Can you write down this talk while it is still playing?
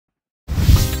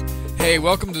Hey,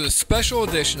 welcome to the special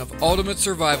edition of Ultimate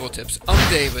Survival Tips.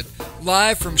 I'm David,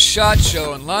 live from SHOT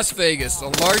Show in Las Vegas,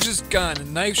 the largest gun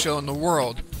and knife show in the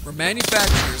world, where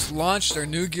manufacturers launch their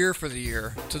new gear for the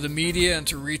year to the media and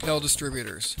to retail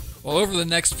distributors. Well, over the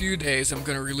next few days, I'm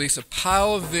going to release a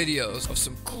pile of videos of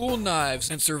some cool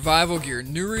knives and survival gear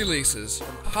new releases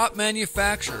from top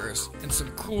manufacturers and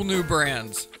some cool new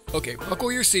brands. Okay,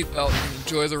 buckle your seatbelt and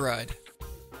enjoy the ride.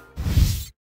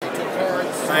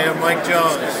 I am Mike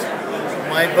Jones.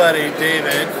 My buddy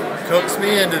David coaxed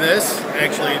me into this.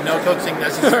 Actually, no coaxing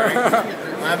necessary.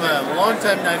 I'm a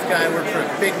longtime knife guy. I worked for a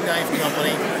big knife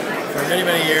company for many,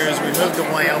 many years. We moved to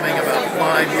Wyoming about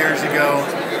 5 years ago,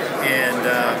 and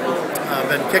I've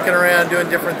been kicking around doing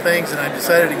different things, and I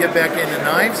decided to get back into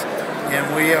knives.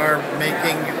 And we are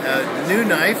making a new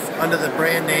knife under the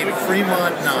brand name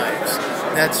Fremont Knives.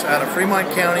 That's out of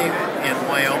Fremont County in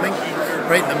Wyoming,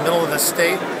 right in the middle of the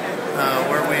state.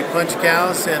 Where we punch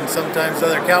cows and sometimes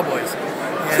other cowboys.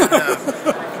 And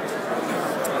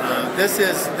this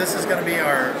is going to be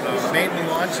our maiden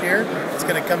launch here. It's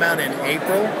going to come out in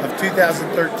April of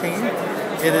 2013.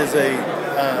 It is a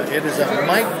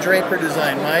Mike Draper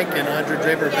design. Mike and Andre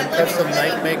Draper have been custom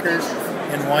knife makers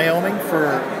in Wyoming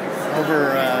for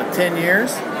over 10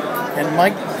 years, and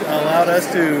Mike allowed us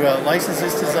to license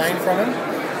this design from him.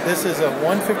 This is a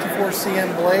 154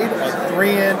 cm blade, a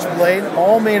 3-inch blade,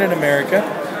 all made in America.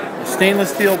 Stainless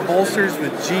steel bolsters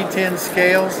with G10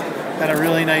 scales. Got a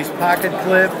really nice pocket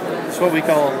clip. It's what we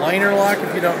call a liner lock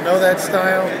if you don't know that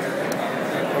style.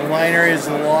 The liner is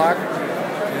the lock,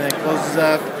 and it closes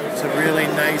up. It's a really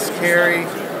nice carry.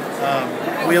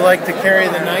 We like to carry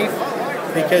the knife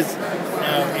because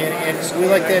we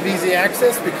like to have easy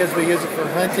access because we use it for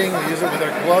hunting. We use it with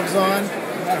our gloves on.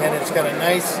 And it's got a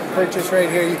nice purchase right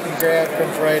here you can grab,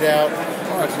 comes right out,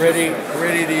 ready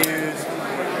to use.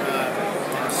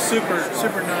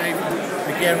 Super knife.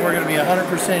 Again, we're going to be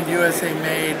 100% USA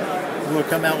made. We'll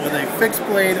come out with a fixed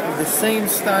blade of the same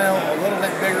style, a little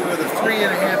bit bigger with a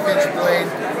 3.5-inch blade.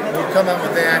 We'll come out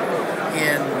with that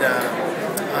in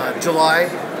July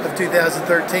of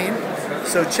 2013.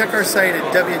 So check our site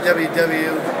at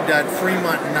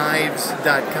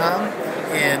www.fremontknives.com.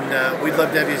 And we'd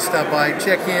love to have you stop by,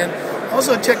 check in.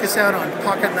 Also check us out on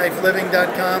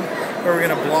pocketknifeliving.com, where we're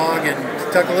going to blog and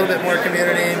talk a little bit more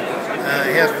community,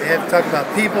 have talk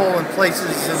about people and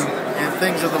places and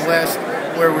things of the West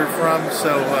where we're from.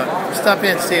 So stop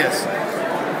in, see us.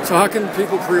 So how can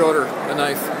people pre-order a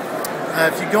knife?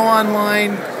 If you go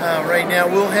online right now,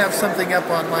 we'll have something up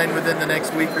online within the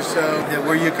next week or so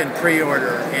where you can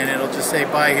pre-order, and it'll just say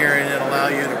buy here, and it'll allow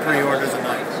you to pre-order the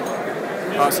knife.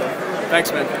 Awesome.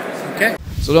 Thanks, man. Okay.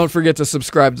 So don't forget to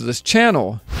subscribe to this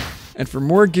channel. And for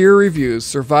more gear reviews,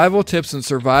 survival tips, and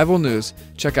survival news,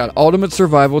 check out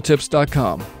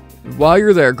ultimatesurvivaltips.com. And while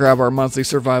you're there, grab our monthly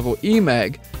survival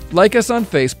e-mag, like us on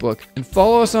Facebook, and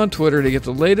follow us on Twitter to get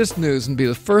the latest news and be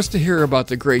the first to hear about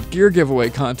the great gear giveaway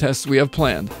contests we have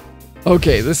planned.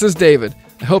 Okay, this is David.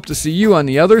 I hope to see you on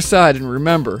the other side, and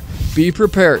remember, be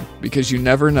prepared because you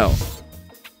never know.